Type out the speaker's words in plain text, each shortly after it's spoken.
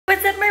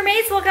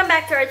Mermaids, welcome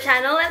back to our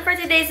channel, and for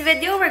today's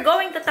video, we're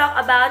going to talk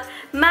about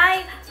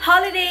my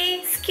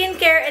holiday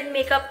skincare and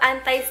makeup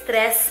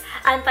anti-stress,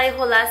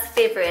 anti-hulas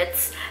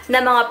favorites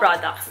na mga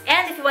products.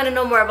 And if you want to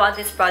know more about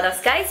these products,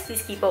 guys,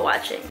 please keep on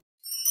watching.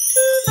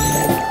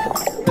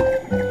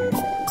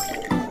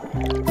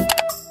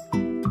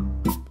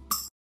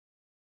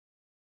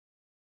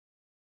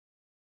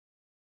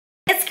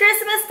 It's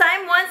Christmas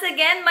time once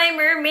again, my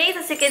mermaids.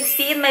 As you can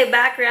see in my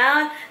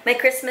background, my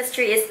Christmas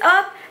tree is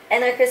up.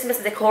 And our Christmas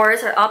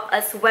decors are up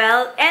as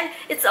well. And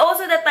it's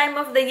also the time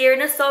of the year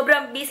na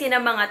sobrang busy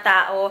ng mga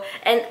tao.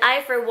 And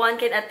I, for one,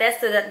 can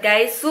attest to that,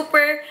 guys.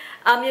 Super,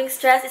 yung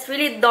stress is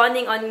really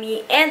dawning on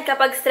me. And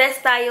kapag stress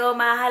tayo,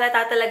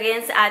 mahahalata talaga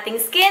yan sa ating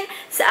skin,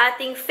 sa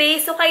ating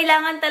face. So,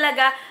 kailangan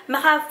talaga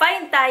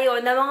maka-find tayo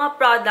ng mga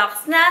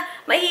products na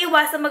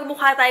maiiwasan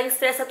magmukha tayong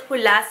stress at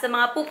hula sa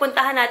mga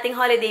pupuntahan nating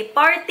holiday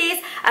parties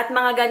at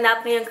mga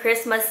ganap ngayong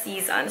Christmas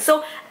season.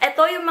 So,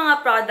 ito yung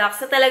mga products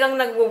na talagang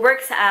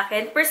nag-work sa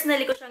akin.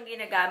 Personally ko siyang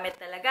ginagamit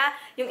talaga.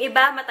 Yung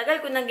iba,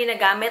 matagal ko nang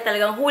ginagamit.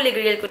 Talagang holy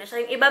grail ko na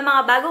siya. Yung iba,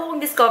 mga bago kong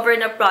discover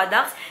na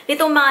products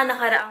nitong mga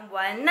nakaraang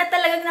buwan na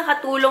talagang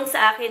nakatulong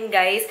sa akin,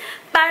 guys,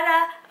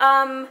 para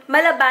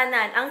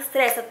malabanan ang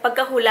stress at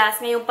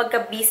pagkahulas ngayong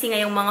pagka-busy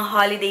ngayong mga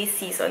holiday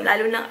season.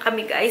 Lalo na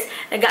kami, guys,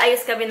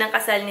 nag-aayos kami ng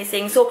kasal ni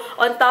Sing. So,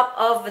 on top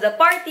of the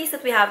parties that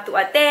we have to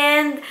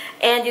attend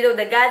and, you know,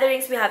 the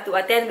gatherings we have to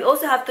attend, we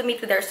also have to meet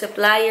with our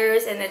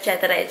suppliers and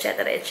etc.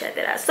 etc.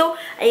 etc. So,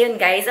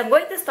 ayun, guys, I'm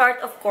going to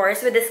start, of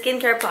course, with the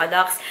skincare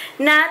products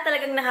na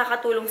talagang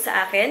nakakatulong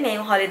sa akin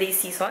ngayong holiday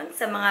season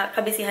sa mga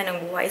kabisihan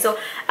ng buhay. So,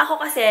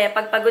 ako kasi,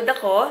 pag pagod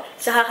ako,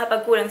 saka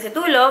kapag kulang sa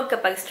tulog,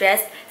 kapag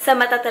stress, sa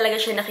mata talaga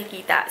siya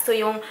nakikita. So,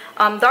 yung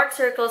dark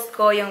circles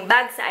ko, yung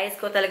bags sa eyes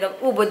ko talagang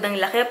ubod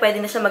ng laki.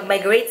 Pwede na siya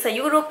mag-migrate sa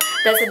Europe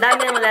dahil sa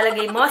dami na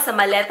malalagay mo sa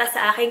maleta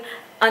sa aking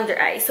under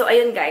eye. So,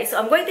 ayun, guys. So,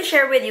 I'm going to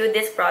share with you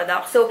this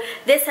product. So,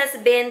 this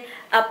has been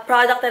a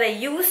product that I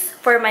use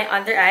for my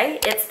under eye.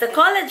 It's the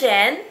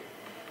Collagen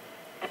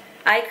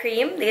eye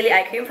cream, daily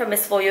eye cream from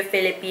Miss Foyo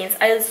Philippines.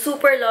 I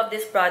super love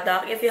this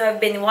product. If you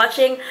have been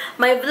watching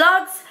my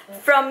vlogs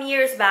from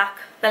years back,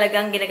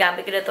 talagang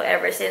ginagamit ko na to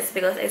ever since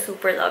because I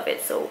super love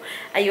it. So,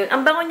 ayun.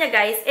 Ang bango niya,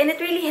 guys, and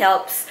it really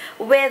helps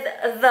with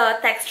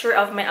the texture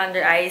of my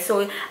under eye.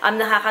 So,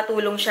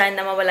 nakakatulong siya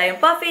na mawala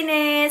yung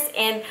puffiness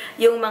and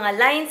yung mga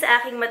lines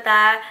sa aking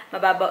mata,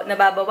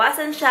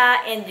 nababawasan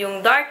siya, and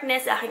yung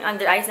darkness sa aking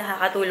under eyes,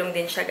 nakakatulong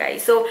din siya,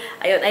 guys. So,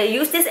 ayun. I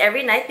use this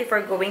every night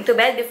before going to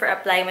bed, before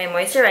applying my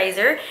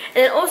moisturizer.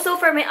 And then also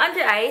for my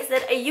under eyes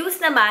that I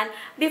use naman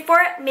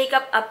before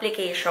makeup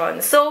application.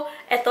 So,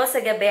 eto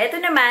sa gabi.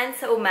 Ito naman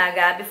sa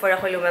umaga before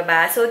ako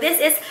lumabas. So, this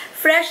is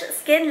Fresh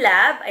Skin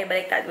Lab. Ay,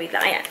 baliktad. Wait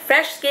lang. Ayan.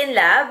 Fresh Skin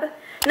Lab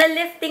na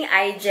lifting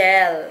eye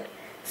gel.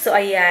 So,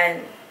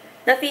 ayan.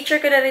 Na-feature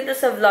ko na rin to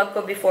sa vlog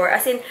ko before.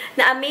 As in,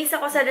 na-amaze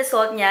ako sa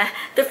result niya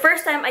the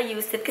first time I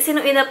used it. Kasi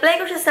nung in-apply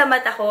ko siya sa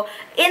mata ko,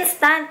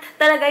 instant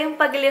talaga yung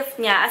pag-lift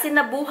niya. As in,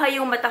 nabuhay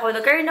yung mata ko.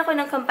 Nagkaroon ako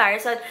ng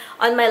comparison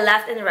on my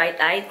left and right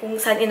eye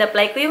kung saan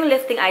in-apply ko yung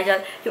lifting eye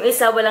gel, yung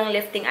isa walang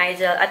lifting eye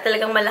gel. At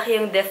talagang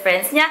malaki yung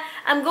difference niya.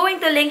 I'm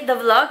going to link the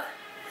vlog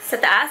sa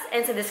taas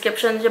and sa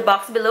description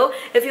box below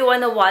if you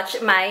wanna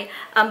watch my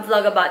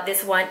vlog about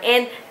this one.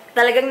 And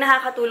talagang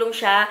nakakatulong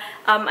siya.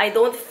 I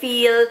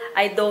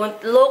don't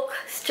look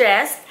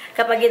stressed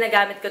kapag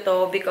ginagamit ko to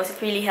because it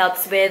really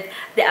helps with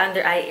the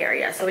under eye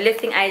area. So,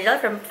 lifting eye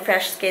gel from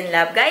Fresh Skin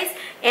Lab, guys.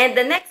 And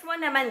the next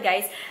one naman,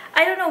 guys,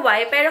 I don't know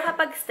why, pero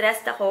kapag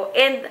stressed ako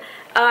and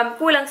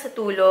kulang sa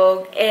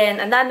tulog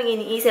and ang daming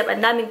iniisip, ang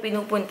daming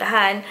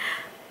pinupuntahan,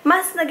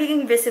 mas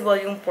nagiging visible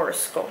yung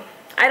pores ko.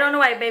 I don't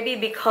know why, maybe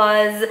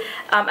because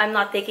I'm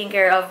not taking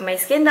care of my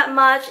skin that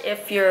much.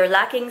 If you're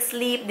lacking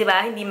sleep, di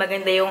ba? Hindi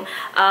maganda yung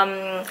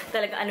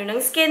talagang ano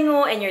ng skin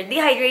mo and you're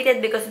dehydrated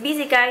because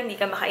busy ka, hindi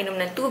ka makainom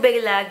ng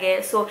tubig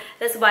lagi. So,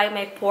 that's why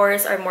my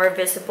pores are more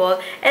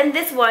visible. And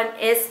this one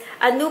is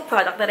a new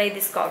product that I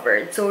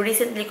discovered. So,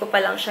 recently ko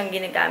pa lang siyang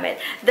ginagamit.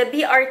 The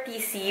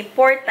BRTC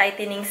Pore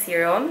Tightening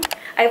Serum.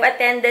 I've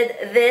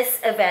attended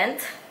this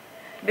event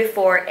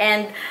before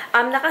and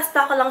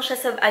nakastock lang siya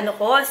sa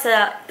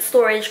sa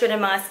storage ko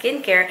ng mga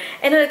skincare,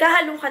 and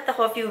naghahalungkat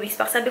ako a few weeks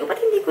back. Sabi ko, ba't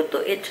hindi ko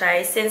to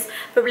i-try since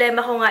problema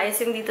ko nga is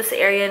yung dito sa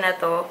area na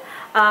to,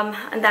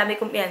 ang dami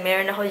kong yan,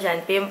 meron ako dyan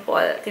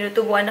pimple,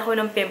 tinutubuan ako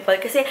ng pimple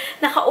kasi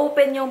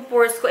naka-open yung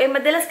pores ko,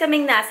 madalas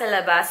kaming nasa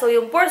labas, so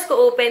yung pores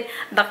ko open,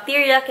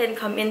 bacteria can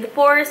come in the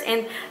pores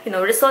and, you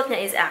know, result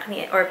niya is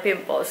acne or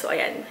pimple. So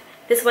ayan,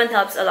 this one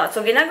helps a lot.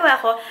 So, ginagawa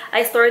ko,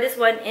 I store this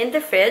one in the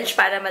fridge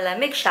para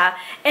malamig siya.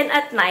 And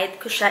at night,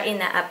 ko siya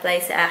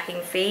ina-apply sa aking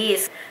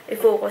face.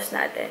 I-focus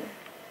natin.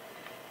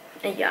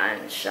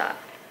 Ayan siya.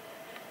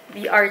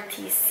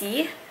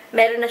 BRTC.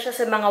 Meron na siya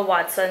sa mga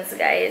Watsons,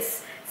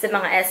 guys. Sa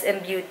mga SM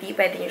Beauty,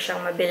 pwede nyo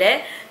siyang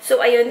mabili.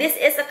 So, ayun, this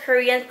is a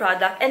Korean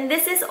product. And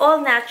this is all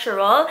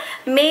natural,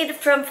 made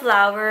from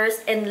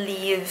flowers and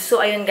leaves.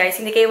 So, ayun, guys,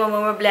 hindi kayo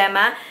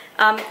mamumroblema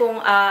kung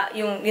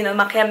yung,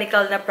 mga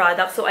chemical na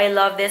product. So, I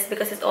love this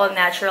because it's all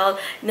natural.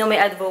 May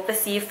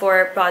advocacy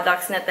for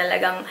products na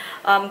talagang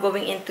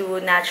going into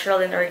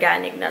natural and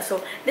organic na.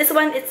 So, this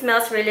one, it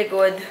smells really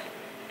good.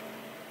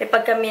 May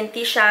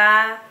pagka-minty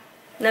siya,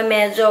 na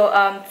medyo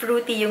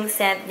fruity yung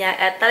scent niya.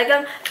 At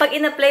talagang, pag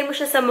in-apply mo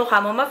siya sa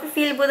mukha mo,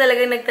 mafe-feel mo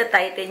talagang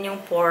nagtatighten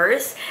yung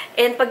pores.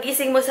 And pag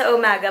gising mo sa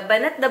umaga,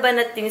 banat na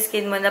banat yung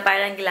skin mo na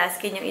parang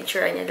glass skin yung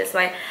itsura niya. That's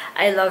why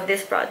I love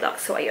this product.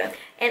 So, ayun.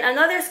 And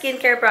another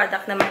skincare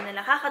product naman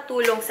na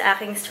nakakatulong sa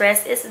aking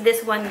stress is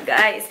this one,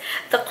 guys.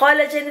 The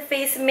Collagen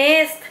Face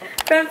Mist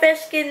from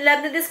Fresh Skin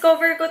Lab.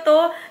 Na-discover ko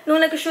to nung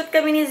nag-shoot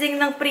kami ni Zing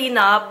ng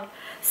prenup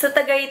sa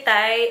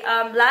Tagaytay,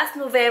 last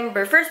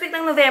November, first week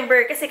ng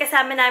November, kasi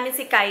kasama namin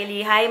si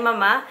Kylie. Hi,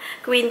 Mama,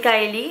 Queen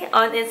Kylie,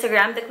 on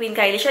Instagram, the Queen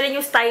Kylie. Siya rin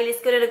yung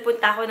stylist ko na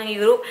nagpunta ako ng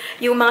Europe.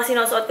 Yung mga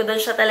sinusuot ko doon,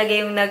 siya talaga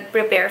yung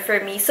nag-prepare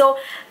for me. So,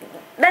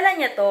 dala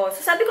niya to.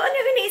 So, sabi ko, ano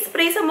yung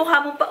ini-spray sa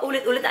mukha mo pa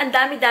ulit-ulit? Ang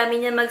dami-dami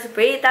niya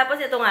mag-spray.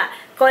 Tapos, ito nga,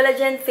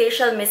 Collagen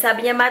Facial Mist.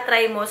 Sabi niya,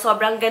 matry mo,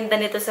 sobrang ganda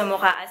nito sa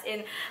mukha. As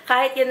in,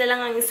 kahit yan na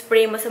lang ang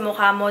spray mo sa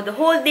mukha mo the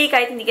whole day,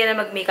 kahit hindi ka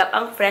na mag-makeup,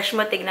 ang fresh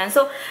mo tignan.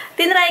 So,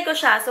 tinry ko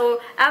siya. So,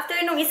 after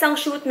nung isang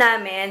shoot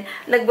namin,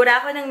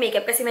 nagbura ako ng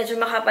makeup kasi medyo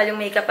makapal yung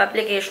makeup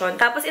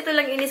application. Tapos, ito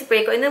lang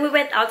ini-spray ko. And then, we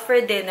went out for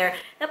dinner.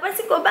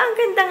 Napansin ko, ba, ang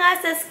ganda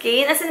nga sa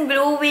skin. As in,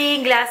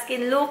 glowing, glass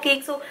skin looking.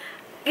 So,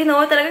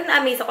 talagang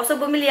na-amaze ako. So,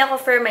 bumili ako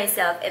for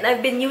myself. And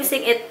I've been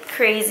using it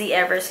crazy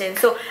ever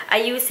since. So, I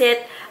use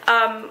it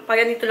pag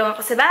ganito lang ako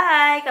sa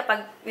bahay,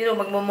 kapag,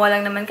 magmumo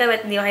lang naman kami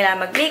at hindi ko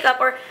kailangan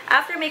mag-makeup. Or,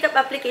 after makeup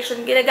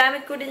application,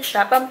 ginagamit ko din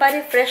siya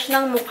pampa-refresh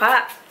ng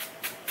mukha.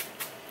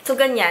 So,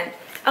 ganyan.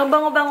 Ang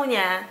bango-bango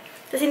niya.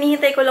 Tapos,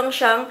 hinihintay ko lang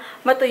siyang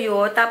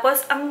matuyo.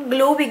 Tapos, ang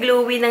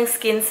glowy-glowy ng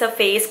skin sa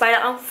face.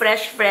 Parang ang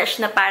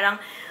fresh-fresh na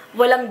parang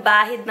walang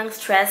bahid ng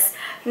stress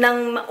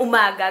ng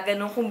umaga.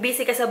 Ganun. Kung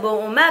busy ka sa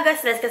buong umaga,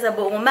 stress ka sa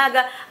buong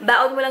umaga,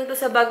 baon mo lang to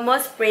sa bag mo,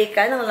 spray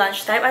ka ng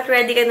lunchtime, at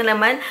ready ka na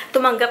naman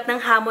tumanggap ng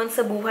hamon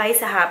sa buhay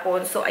sa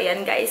hapon. So,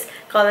 ayan guys.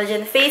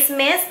 Collagen Face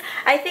Mist.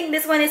 I think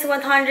this one is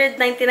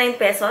 199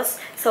 pesos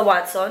sa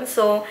Watson.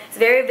 So, it's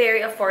very,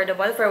 very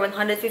affordable for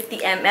 150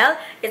 ml.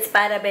 It's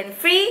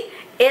paraben-free,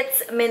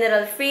 it's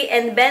mineral-free,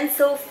 and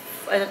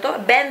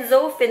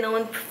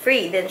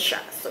benzophenone-free din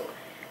siya. So,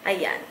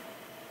 ayan.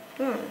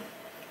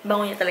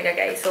 Bango niya talaga,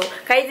 guys. So,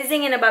 kahit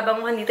ising yung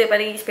nababanguhan dito,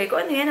 parang i-spray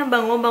ko, ano yan, ang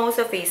bango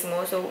sa face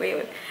mo. So,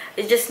 ayun.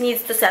 It just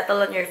needs to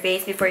settle on your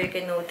face before you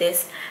can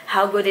notice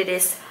how good it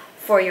is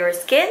for your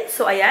skin.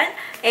 So, ayan.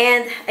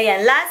 And,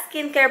 ayan, last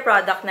skincare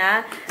product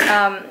na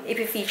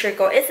ipi-feature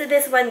ko is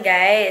this one,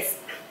 guys.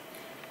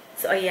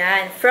 So,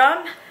 ayan.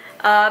 From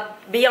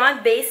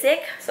Beyond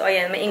Basic. So,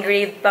 ayan, may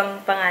engraved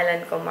pang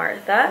pangalan ko,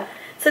 Martha.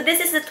 So, this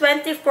is the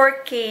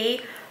 24K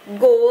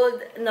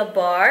gold na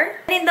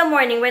bar. In the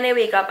morning, when I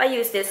wake up, I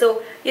use this. So,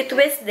 you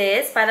twist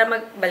this para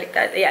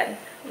magbaliktad. Ayan.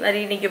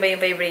 Narinig nyo ba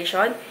yung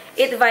vibration?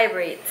 It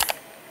vibrates.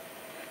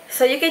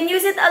 So, you can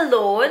use it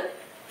alone.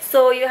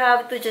 So, you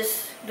have to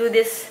just do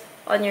this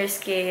on your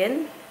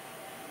skin.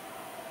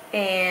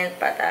 And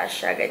pataas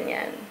siya,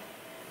 ganyan.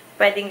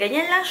 Pwedeng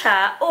ganyan lang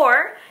siya.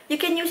 Or,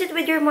 you can use it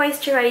with your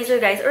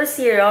moisturizer, guys, or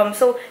serum.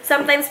 So,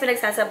 sometimes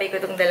pinagsasabay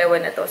ko itong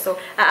dalawa na to. So,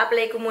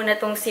 a-apply ko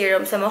muna itong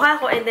serum sa mukha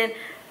ko. And then,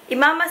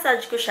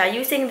 imamassage ko siya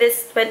using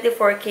this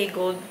 24K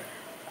gold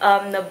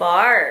na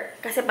bar.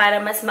 Kasi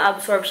para mas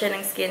ma-absorb siya ng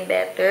skin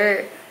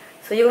better.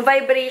 So, yung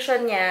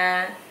vibration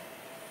niya,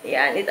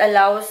 yan, it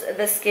allows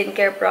the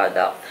skincare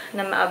product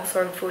na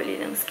ma-absorb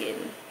fully ng skin.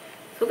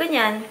 So,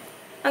 ganyan.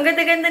 Ang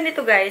ganda-ganda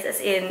nito, guys.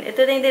 As in,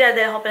 ito na yung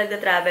dinadala ko pag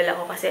nagda-travel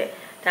ako kasi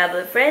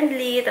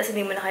travel-friendly, tapos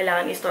hindi mo na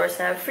kailangan i-store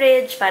sa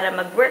fridge para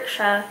mag-work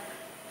siya.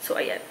 So,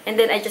 ayan. And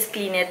then, I just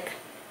clean it.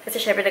 Kasi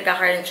syempre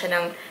nagkakaroon siya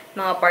ng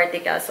mga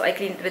particles. So, I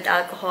clean it with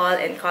alcohol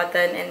and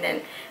cotton and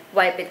then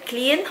wipe it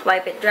clean,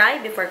 wipe it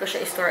dry before ko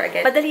siya i-store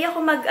again. Madali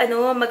ako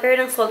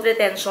magkaroon ng salt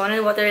retention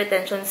and water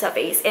retention sa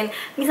face. And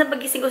minsan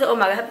pagising ko sa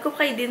umaga, sabi ko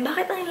kay din,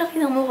 bakit ang laki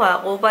ng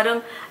mukha ko?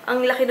 Parang ang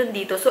laki nun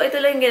dito. So, ito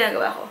lang yung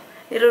ginagawa ko.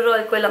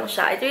 Niro-roll ko lang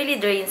siya. It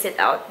really drains it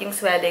out, yung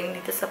swelling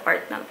dito sa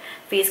part ng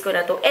face ko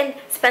na to. And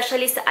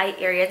especially sa eye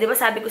area. Di ba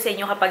sabi ko sa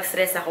inyo kapag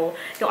stress ako,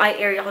 yung eye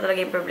area ko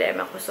talaga yung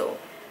problema ko. So,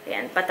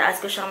 ayan,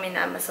 pataas ko siyang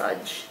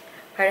minamassage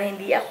para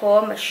hindi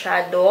ako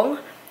masyadong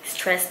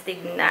stress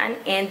tignan.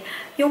 And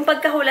yung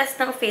pagkahulas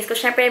ng face ko,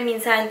 syempre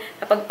minsan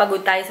kapag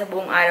pagod tayo sa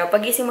buong araw,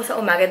 pagising mo sa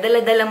umaga,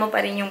 dala-dala mo pa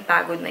rin yung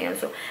pagod na yun.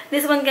 So,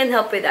 this one can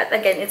help with that.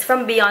 Again, it's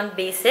from Beyond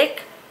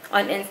Basic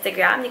on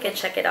Instagram. You can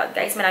check it out,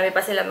 guys. Marami pa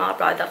sila mga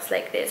products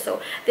like this.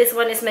 So, this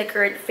one is my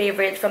current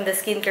favorite from the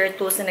skincare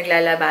tools na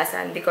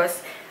naglalabasan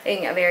because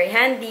ayun nga, very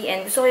handy.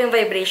 And gusto ko yung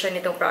vibration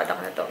nitong product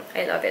na to.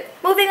 I love it.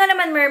 Moving on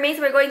naman, Mermaids,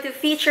 we're going to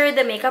feature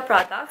the makeup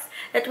products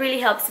that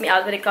really helps me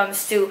out when it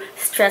comes to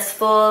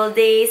stressful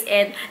days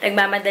and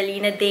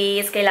nagmamadali na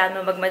days. Kailangan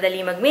mo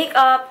magmadali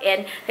mag-makeup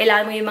and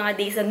kailangan mo yung mga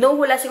days na no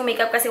hulas yung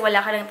makeup kasi wala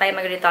ka ng time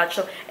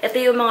mag-retouch. So, ito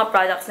yung mga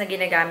products na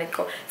ginagamit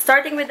ko.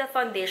 Starting with the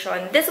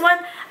foundation. This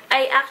one,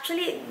 I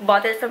actually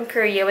bought it from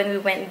Korea when we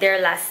went there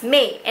last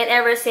May. And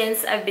ever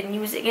since, I've been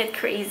using it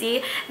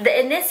crazy. The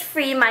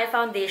Innisfree My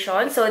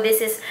Foundation. So, this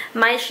is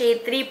my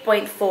shade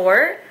 3.4.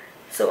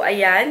 So,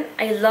 ayan.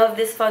 I love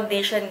this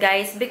foundation,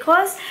 guys,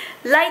 because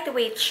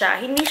lightweight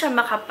siya. Hindi siya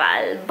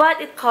makapal,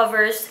 but it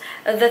covers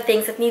the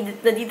things that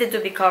needed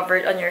to be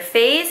covered on your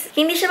face.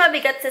 Hindi siya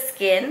mabigat sa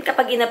skin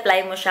kapag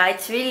in-apply mo siya.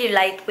 It's really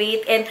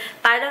lightweight and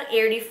parang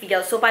airy feel.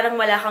 So, parang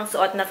wala kang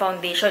suot na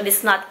foundation.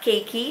 It's not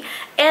cakey.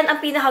 And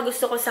ang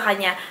pinakagusto ko sa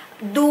kanya,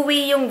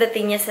 dewy yung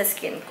dating niya sa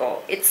skin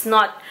ko. It's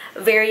not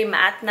very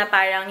matte na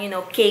parang, you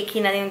know, cakey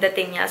na yung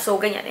dating niya. So,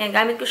 ganyan. Ayan,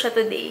 gamit ko siya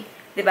today.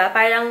 Diba?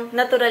 Parang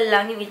natural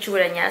lang yung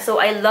itsura niya.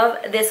 So, I love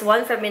this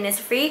one from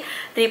Innisfree.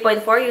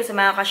 3.4 yung sa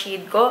mga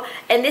ka-shade ko.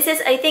 And this is,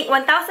 I think,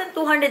 1,299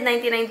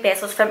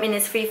 pesos from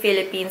Innisfree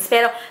Philippines.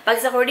 Pero, pag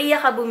sa Korea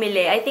ka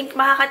bumili, I think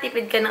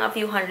makakatipid ka ng a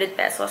few hundred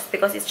pesos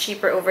because it's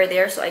cheaper over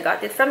there. So, I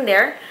got it from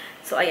there.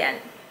 So, ayan.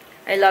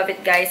 I love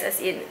it, guys. As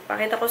in,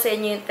 pakita ko sa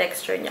inyo yung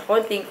texture niya.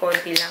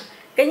 Konting-konti lang.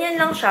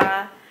 Ganyan lang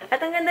siya. At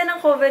ang ganda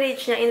ng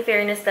coverage niya, in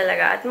fairness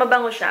talaga. At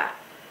mabango siya.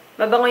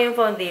 Mabango yung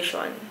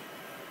foundation.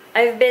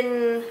 I've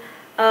been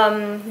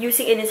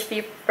using Innisfree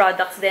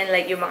products din,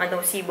 like yung mga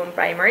no sebum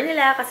primer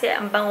nila, kasi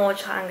ang bango,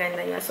 tsaka ang ganda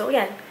niya. So,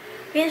 yan.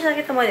 Yan siya,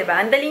 kita mo, diba?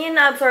 Ang dali niya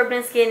na-absorb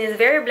ng skin, is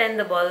very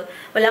blendable.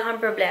 Wala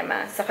kang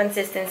problema sa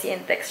consistency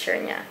and texture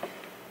niya.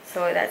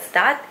 So, that's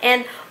that.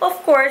 And,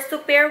 of course, to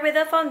pair with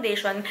the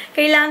foundation,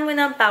 kailangan mo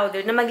ng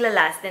powder na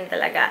maglalast din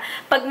talaga.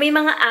 Pag may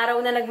mga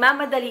araw na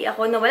nagmamadali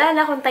ako, na wala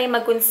na akong time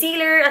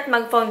mag-concealer at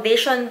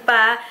mag-foundation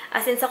pa,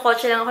 as in sa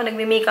kotse lang ako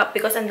nagme-makeup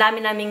because ang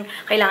dami naming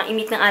kailangan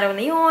i-meet ng araw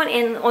na yun,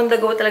 and on the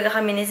go talaga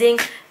kami ni Zing.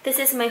 This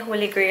is my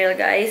holy grail,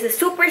 guys.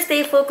 Super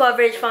Stay Full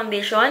Coverage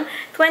Foundation.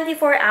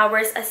 24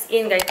 hours as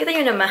in, guys. Kita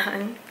nyo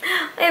naman.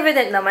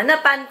 Evident naman.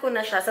 Napan ko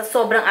na siya sa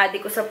sobrang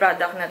addict ko sa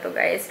product na to,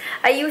 guys.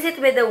 I use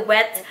it with a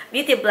wet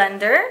beauty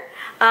blender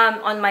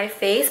on my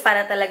face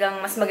para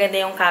talagang mas maganda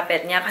yung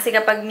kapit niya. Kasi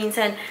kapag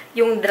minsan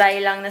yung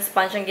dry lang na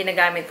sponge ang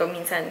ginagamit ko,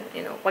 minsan,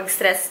 you know, pag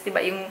stress,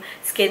 diba, yung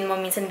skin mo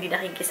minsan hindi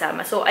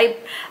nakikisama. So, I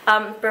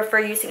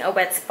prefer using a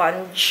wet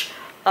sponge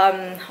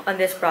on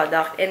this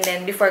product. And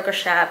then, before ko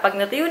siya, pag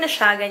natuyo na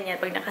siya, ganyan,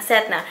 pag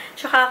nakaset na,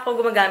 tsaka ako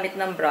gumagamit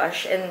ng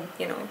brush and,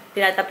 you know,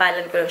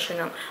 tinatapalan ko lang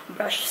siya ng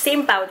brush.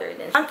 Same powder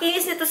din. Ang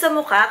kinis nito sa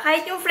mukha,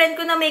 kahit yung friend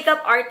ko na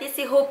makeup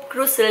artist, si Hope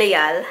Cruz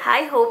Leal.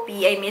 Hi,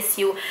 Hopey, I miss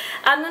you.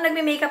 Nung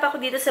nagme-makeup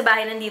ako dito sa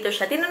bahay, nandito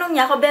siya, tinanong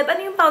niya ako, Beb,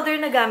 ano yung powder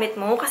na gamit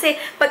mo? Kasi,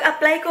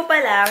 pag-apply ko pa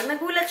lang,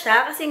 nagulat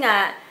siya, kasi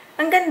nga,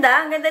 ang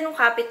ganda nung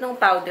kapit ng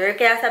powder.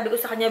 Kaya sabi ko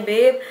sa kanya,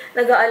 babe,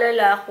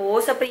 nag-aalala ako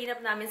sa prenup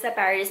namin sa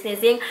Paris ni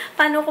Zing.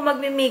 Paano ko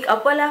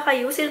magme-makeup? Wala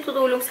kayo. Sino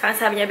tutulong sa akin?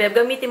 Sabi niya, babe,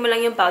 gamitin mo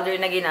lang yung powder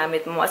na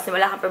ginamit mo. As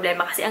wala kang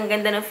problema kasi ang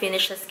ganda ng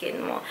finish sa skin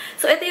mo.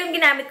 So, ito yung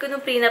ginamit ko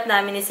nung prenup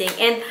namin ni Zing.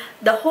 And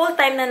the whole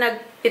time na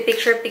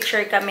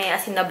nag-picture-picture kami,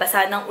 as in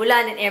nabasa ng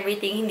ulan and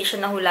everything, hindi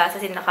siya nahulas,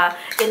 as in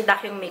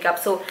naka-intact yung makeup.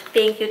 So,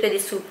 thank you to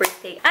this Super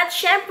Stay. At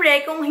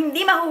syempre, kung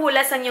hindi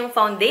mahuhulas ang yung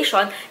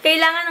foundation,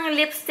 kailangan ng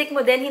lipstick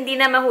mo din hindi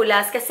na mahulas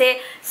kasi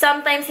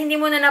sometimes hindi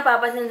mo na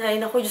napapansin, ay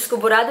naku, Diyos ko,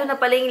 burado na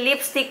pala yung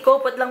lipstick ko,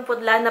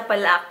 putlang-putla na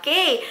pala.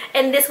 Okay.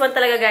 And this one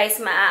talaga,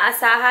 guys,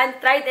 maaasahan,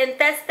 tried and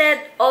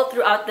tested all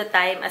throughout the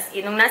time. As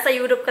in, nung nasa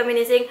Europe kami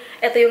ni Zing,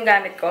 ito yung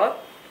gamit ko.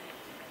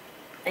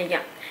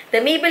 Ayan.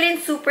 The Maybelline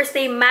Super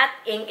Stay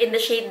Matte Ink in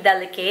the shade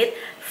Delicate.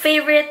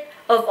 Favorite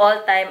of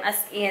all time,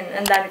 as in,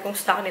 ang dami kong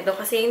stock nito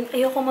kasi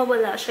ayoko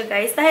mawala siya,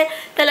 guys. Dahil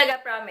talaga,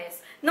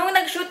 promise. Nung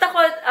nag-shoot ako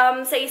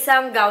sa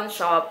isang gown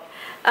shop,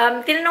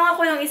 tinanong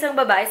ako yung isang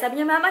babae,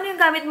 sabi niya, ma'am, ano yung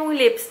gamit mong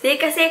lipstick?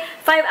 Kasi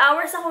 5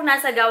 hours ako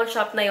nasa gown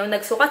shop na yun,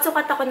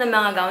 nagsukat-sukat ako ng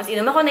mga gowns,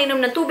 inom ako na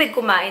inom ng tubig,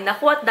 kumain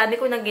ako at dami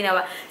ko nang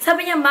ginawa.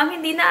 Sabi niya, ma'am,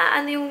 hindi na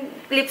ano yung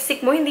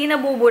lipstick mo, hindi na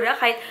bubura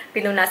kahit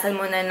pinunasan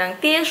mo na ng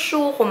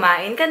tissue,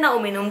 kumain ka na,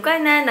 uminom ka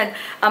na,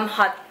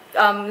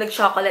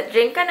 nag-chocolate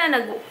drink ka na,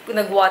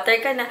 nag-water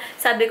ka na.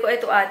 Sabi ko,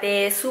 ito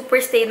ate, Super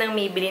Stay ng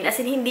Maybelline.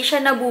 As in, hindi siya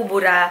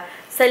nabubura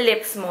sa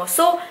lips mo.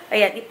 So,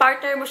 ayan,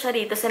 i-partner mo siya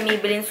rito sa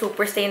Maybelline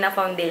Super Stay na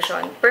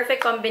foundation. Perfect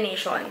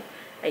combination.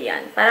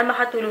 Ayan, para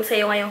makatulong sa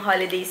iyo ngayong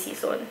holiday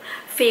season.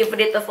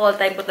 Favorite of all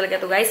time po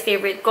talaga to, guys.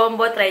 Favorite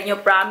combo. Try nyo,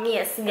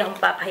 promise. Hindi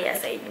akong papahiya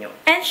sa inyo.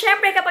 And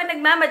syempre, kapag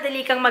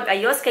nagmamadali kang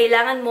mag-ayos,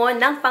 kailangan mo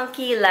ng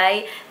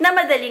pangkilay na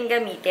madaling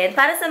gamitin.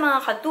 Para sa mga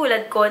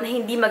katulad ko na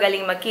hindi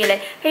magaling magkilay,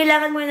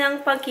 kailangan mo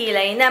ng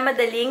pangkilay na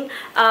madaling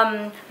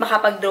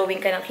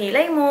makapag-drawing ka ng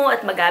kilay mo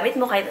at magamit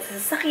mo kahit sa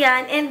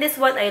sasakyan. And this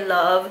one I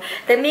love.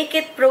 The Make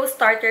It Pro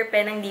Starter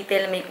Pen ng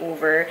Detail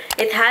Makeover.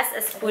 It has a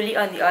spoolie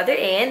on the other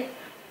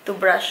end to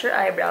brush your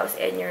eyebrows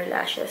and your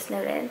lashes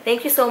na rin.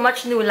 Thank you so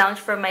much, New Lounge,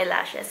 for my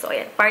lashes. So,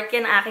 ayan. Part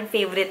yan ng aking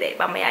favorite eh.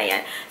 Pamaya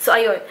yan. So,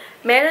 ayun.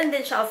 Meron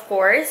din siya, of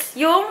course,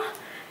 yung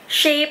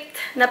shaped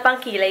na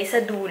pangkilay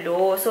sa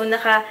dulo. So,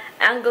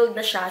 naka-angled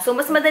na siya. So,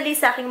 mas madali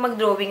sa akin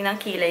mag-drawing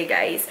ng kilay,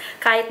 guys,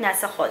 kahit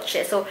nasa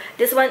kotse. So,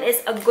 this one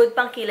is a good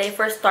pangkilay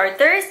for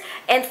starters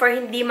and for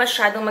hindi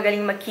masyadong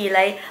magaling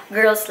magkilay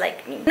girls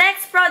like me.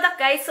 Next product,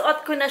 guys,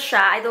 suot ko na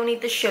siya. I don't need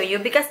to show you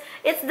because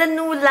it's the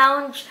new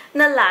Lounge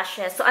na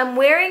lashes. So, I'm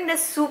wearing the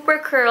Super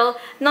Curl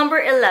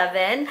number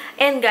 11.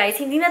 And, guys,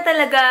 hindi na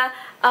talaga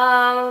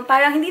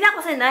parang hindi na ako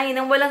sanay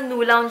nang walang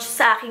new lounge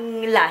sa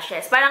aking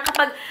lashes. Parang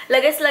kapag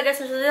lagas-lagas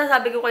na siya,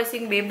 sabi ko kay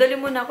Sing, babe, dali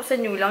mo na ako sa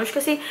new lounge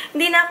kasi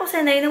hindi na ako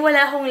sanay nang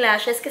wala akong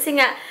lashes. Kasi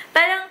nga,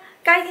 parang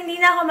kahit hindi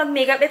na ako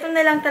mag-makeup, ito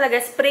na lang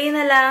talaga, spray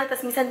na lang,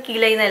 tapos minsan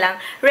kilay na lang,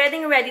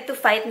 ready to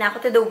fight na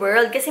ako to the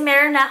world kasi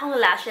meron na akong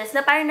lashes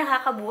na parang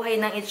nakakabuhay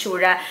ng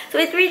itsura. So,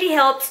 it really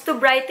helps to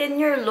brighten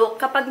your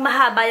look kapag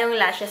mahaba yung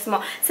lashes mo.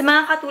 Sa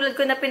mga katulad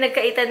ko na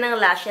pinagkaitan ng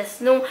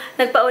lashes, nung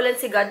nagpaulan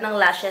si God ng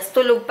lashes,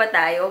 tulog pa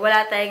tayo,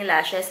 wala tayong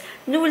lashes,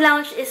 new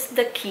lounge is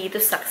the key to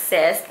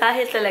success.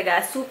 Dahil talaga,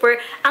 super,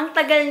 ang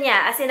tagal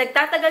niya, as in,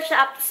 nagtatagal siya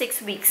up to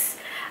 6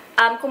 weeks.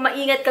 Kung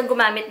maingat kang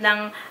gumamit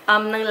ng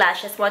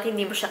lashes mo at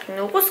hindi mo siya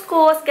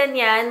kinukuskus,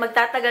 ganyan,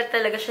 magtatagal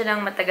talaga siya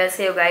ng matagal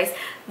sa'yo, guys.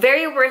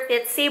 Very worth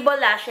it. Sable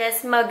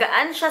lashes,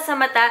 magaan siya sa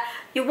mata.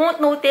 You won't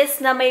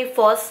notice na may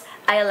false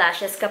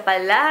eyelashes ka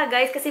pala,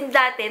 guys. Kasi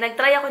dati,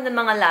 nagtry ako ng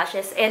mga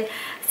lashes and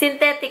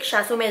synthetic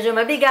siya. So, medyo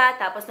mabigat,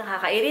 tapos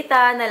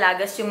nakakairita,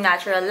 nalagas yung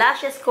natural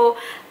lashes ko.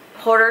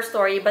 Horror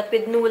story. But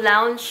with new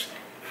lounge,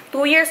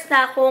 2 years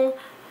na akong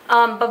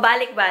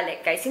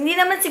babalik-balik, guys. Hindi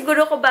naman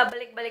siguro ko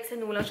babalik-balik sa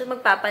new lounge at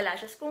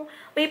magpapalashes kung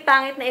may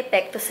pangit na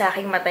epekto sa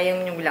aking mata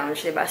yung new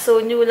lounge, diba?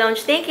 So, new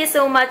lounge, thank you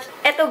so much.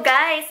 Eto,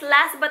 guys,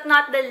 last but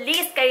not the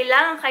least,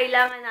 kailangan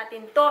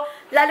natin to.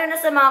 Lalo na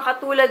sa mga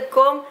katulad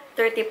kong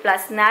 30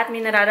 plus na at may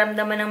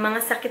nararamdaman ng mga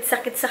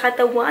sakit-sakit sa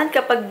katawan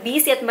kapag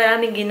busy at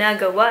maraming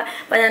ginagawa,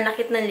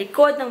 pananakit ng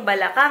likod, ng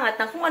balakang, at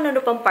ng kung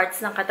ano-ano pang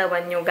parts ng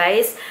katawan nyo,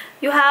 guys.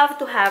 You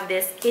have to have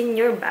this in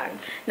your bag.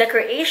 The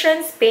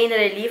Creations Pain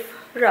Relief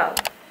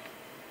Rub.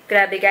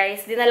 Grabe,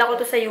 guys. Dinala ko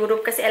to sa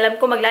Europe kasi alam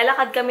ko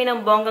maglalakad kami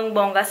ng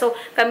bonggang-bongga. So,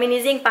 kami ni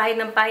Zing pahid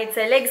ng pahid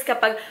sa legs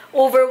kapag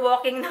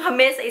overwalking na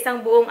kami sa isang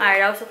buong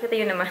araw. So, kita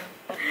yun naman.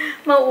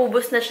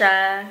 Mauubos na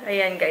siya.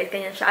 Ayan, guys.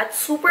 Ganyan siya. At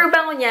super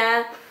bango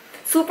niya.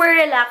 Super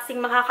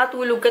relaxing.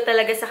 Makakatulog ka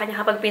talaga sa kanya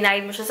kapag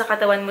pinahid mo siya sa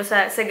katawan mo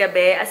sa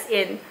gabi. As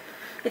in,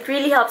 it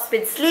really helps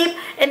with sleep.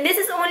 And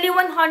this is only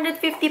 150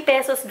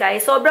 pesos,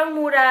 guys. Sobrang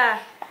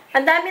mura.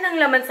 Ang dami ng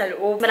laman sa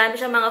loob.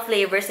 Marami siyang mga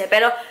flavors eh.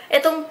 Pero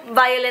itong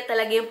violet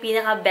talaga yung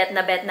pinaka-bet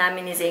na bet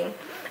namin ni Zing.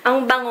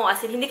 Ang bango,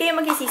 as in, hindi kayo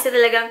magsisisi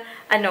talagang,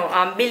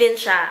 bilhin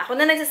siya. Ako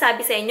na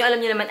nagsasabi sa inyo,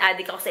 alam niyo naman,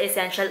 addict ako sa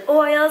essential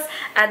oils,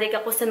 addict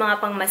ako sa mga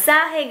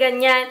pangmasahe,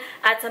 ganyan,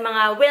 at sa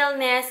mga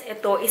wellness.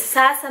 Ito,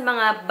 isa sa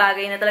mga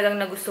bagay na talagang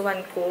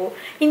nagustuhan ko.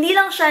 Hindi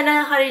lang siya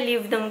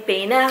nakaka-relieve ng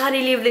pain,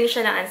 nakaka-relieve din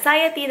siya ng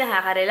anxiety,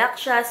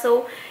 nakaka-relax siya.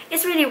 So,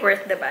 it's really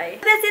worth the buy.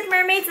 That's it,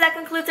 mermaids. That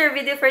concludes our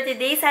video for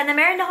today. Sana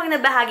meron akong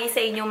nabahagi sa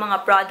inyong mga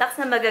products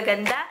na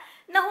magaganda,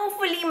 na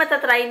hopefully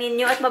matatry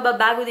ninyo at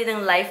mababago din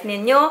ang life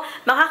ninyo,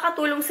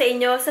 makakatulong sa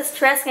inyo sa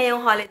stress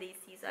ngayong holiday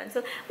season.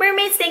 So,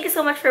 mermaids, thank you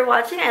so much for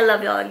watching. I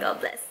love you all and God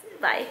bless.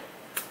 Bye!